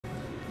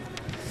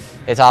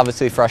It's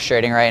obviously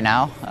frustrating right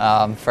now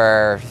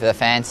for the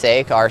fans'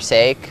 sake, our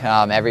sake,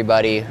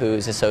 everybody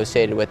who's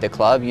associated with the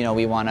club. You know,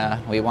 we want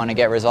to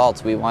get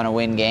results. We want to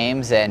win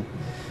games, and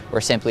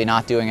we're simply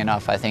not doing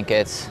enough. I think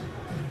it's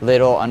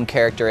little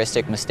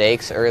uncharacteristic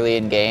mistakes early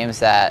in games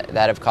that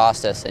have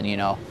cost us. And you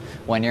know,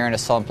 when you're in a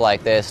slump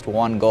like this,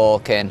 one goal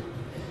can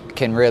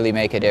really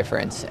make a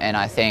difference. And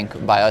I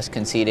think by us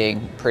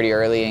conceding pretty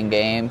early in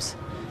games,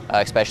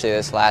 especially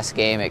this last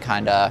game, it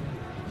kind of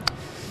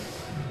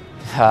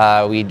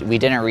we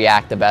didn't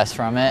react the best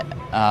from it.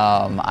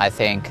 I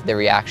think the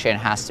reaction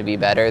has to be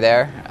better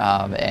there,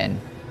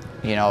 and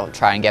you know,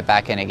 try and get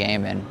back in a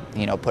game and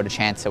you know, put a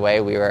chance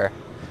away. We were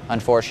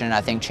unfortunate.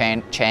 I think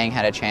Chang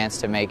had a chance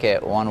to make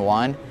it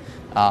 1-1.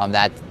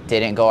 That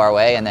didn't go our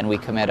way, and then we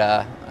commit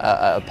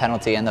a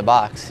penalty in the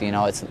box. You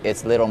know,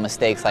 it's little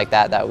mistakes like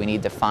that we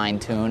need to fine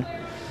tune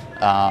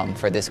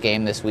for this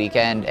game this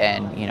weekend,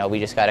 and you know, we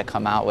just got to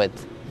come out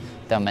with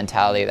the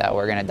mentality that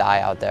we're going to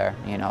die out there.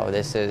 You know,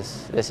 this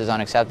is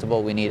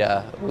unacceptable. We need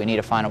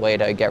to find a way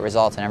to get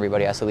results, and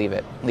everybody has to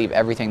leave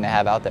everything they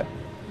have out there.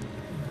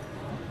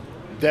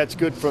 That's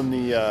good from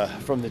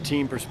the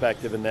team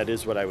perspective, and that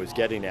is what I was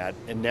getting at.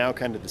 And now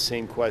kind of the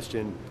same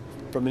question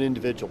from an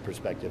individual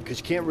perspective, because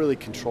you can't really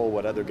control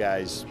what other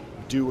guys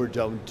do or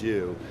don't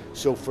do.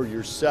 So for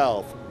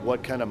yourself,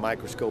 what kind of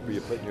microscope are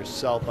you putting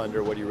yourself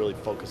under? What are you really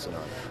focusing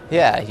on?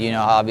 Yeah, you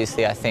know,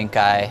 obviously I think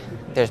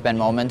there's been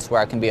moments where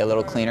I can be a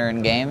little cleaner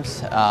in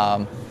games.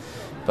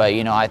 But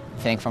you know, I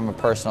think from a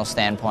personal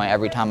standpoint,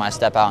 every time I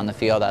step out on the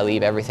field, I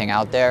leave everything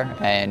out there,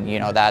 and you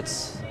know, that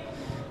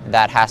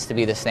has to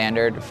be the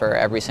standard for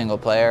every single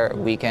player,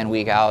 week in,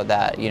 week out.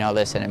 That, you know,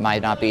 listen, it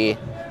might not be,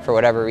 for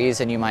whatever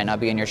reason, you might not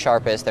be in your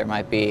sharpest. There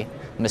might be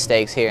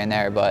mistakes here and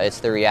there, but it's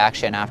the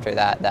reaction after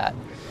that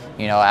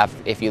you know,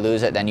 if you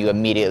lose it, then you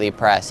immediately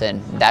press,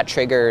 and that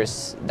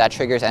triggers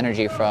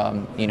energy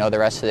from, you know, the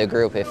rest of the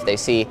group. If they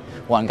see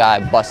one guy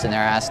busting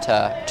their ass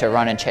to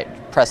run and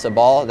press the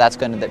ball,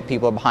 the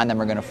people behind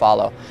them are going to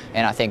follow,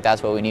 and I think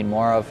that's what we need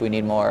more of. We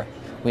need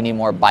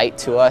more bite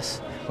to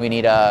us. We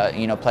need to,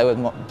 you know,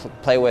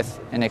 play with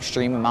an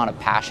extreme amount of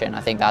passion.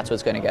 I think that's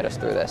what's going to get us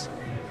through this.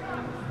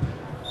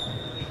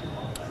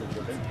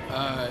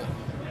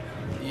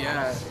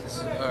 Yeah.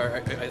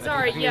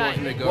 Sorry, yeah.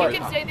 You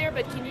can stay there,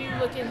 but can you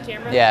look in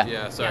camera? Yeah.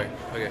 Yeah, sorry.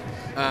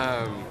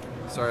 Yeah.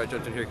 Okay. Sorry, I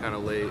jumped in here kind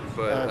of late,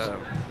 but...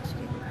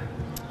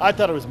 I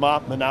thought it was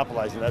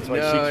monopolizing. That's why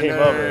she came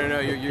over.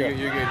 No, you're good.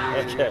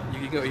 Okay.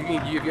 You can go.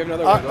 You have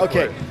another one.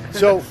 Okay.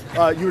 So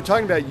you were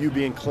talking about you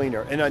being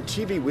cleaner, and on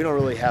TV we don't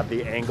really have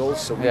the angles,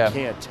 so we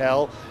can't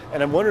tell.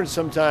 And I'm wondering,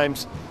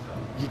 sometimes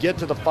you get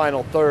to the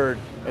final third,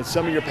 and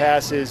some of your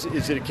passes,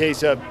 is it a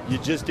case of you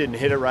just didn't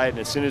hit it right, and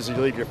as soon as you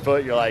leave your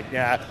foot, you're like,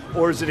 nah?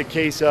 Or is it a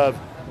case of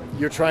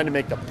you're trying to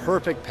make the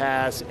perfect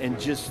pass and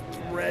just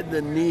thread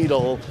the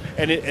needle,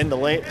 and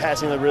the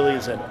passing lane really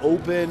isn't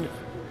open?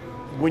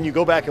 When you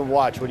go back and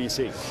watch, what do you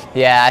see?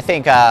 Yeah, I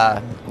think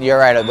you're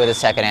right with the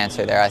second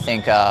answer there. I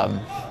think,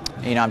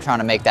 you know, I'm trying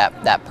to make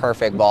that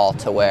perfect ball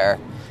to where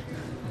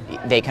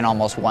they can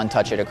almost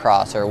one-touch it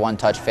across, or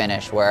one-touch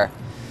finish, where,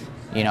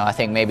 you know, I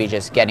think maybe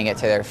just getting it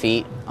to their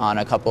feet on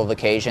a couple of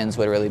occasions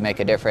would really make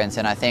a difference.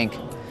 And I think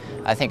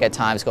at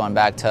times, going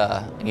back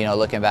to, you know,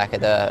 looking back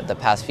at the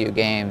past few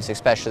games,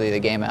 especially the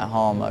game at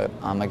home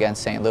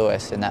against St.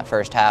 Louis in that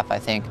first half, I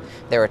think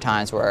there were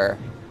times where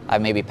I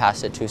maybe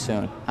passed it too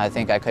soon. I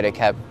think I could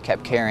have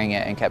kept carrying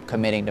it and kept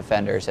committing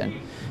defenders, and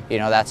you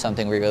know, that's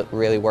something we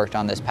really worked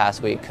on this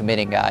past week,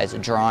 committing guys,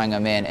 drawing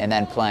them in, and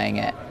then playing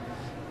it.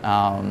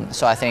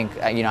 So I think,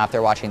 you know,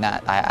 after watching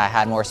that, I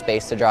had more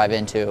space to drive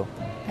into,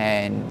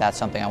 and that's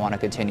something I want to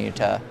continue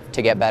to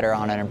get better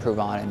on and improve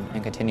on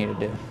and continue to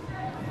do.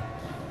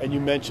 And you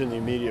mentioned the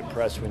immediate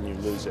press when you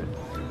lose it.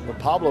 When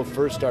Pablo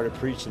first started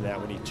preaching that,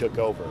 when he took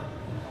over,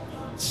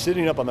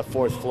 sitting up on the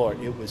fourth floor,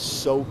 it was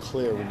so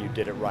clear when you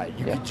did it right.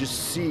 You could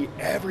just see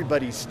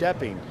everybody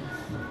stepping.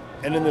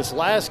 And in this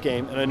last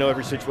game, and I know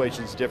every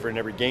situation is different,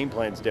 every game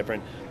plan is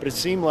different, but it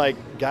seemed like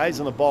guys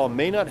on the ball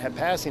may not have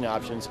passing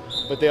options,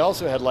 but they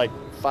also had like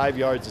 5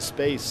 yards of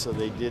space, so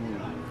they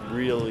didn't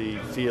really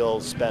feel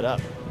sped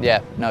up.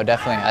 Yeah, no,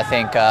 definitely. I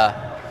think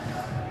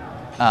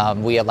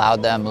we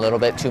allowed them a little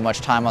bit too much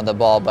time on the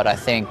ball, but I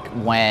think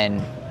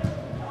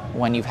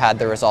when you've had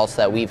the results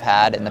that we've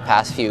had in the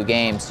past few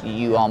games,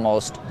 you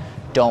almost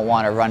don't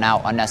want to run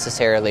out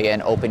unnecessarily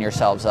and open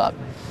yourselves up.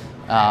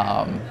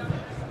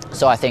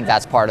 So I think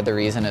that's part of the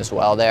reason as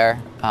well there,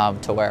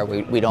 to where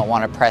we don't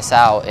want to press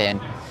out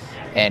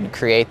and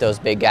create those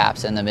big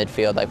gaps in the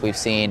midfield like we've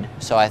seen.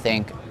 So I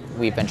think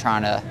we've been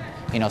trying to,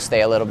 you know,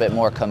 stay a little bit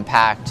more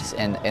compact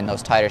in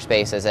those tighter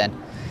spaces, and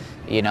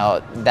you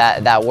know,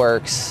 that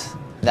works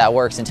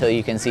until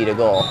you concede a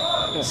goal.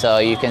 So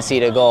you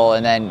concede a goal,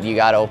 and then you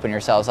got to open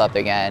yourselves up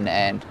again,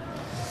 and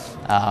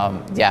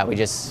yeah, we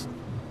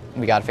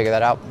got to figure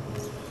that out.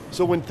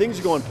 So when things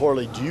are going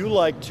poorly, do you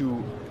like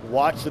to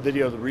watch the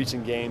video of the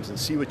recent games and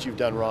see what you've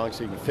done wrong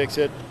so you can fix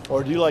it,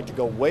 or do you like to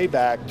go way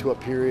back to a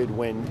period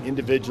when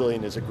individually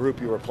and as a group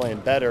you were playing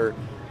better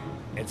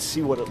and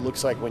see what it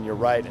looks like when you're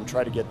right and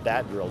try to get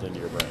that drilled into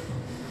your brain?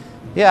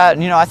 Yeah,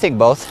 you know, I think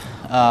both.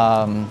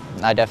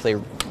 I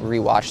definitely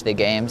rewatch the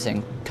games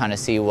and kind of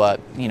see what,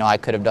 you know, I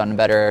could have done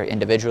better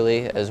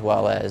individually, as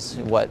well as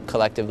what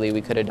collectively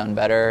we could have done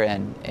better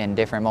and in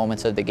different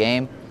moments of the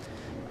game.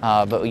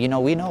 But you know,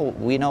 we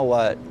know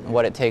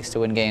what it takes to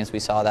win games. We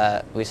saw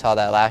that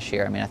last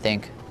year. I mean, I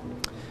think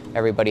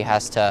everybody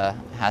has to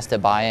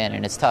buy in,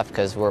 and it's tough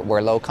because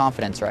we're low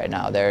confidence right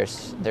now.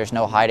 There's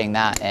no hiding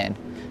that, and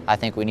I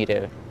think we need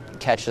to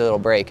catch a little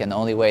break. And the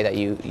only way that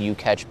you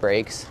catch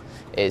breaks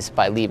is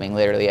by leaving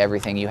literally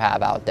everything you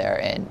have out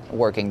there and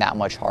working that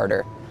much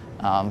harder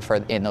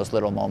in those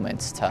little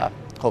moments to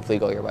hopefully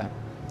go your way.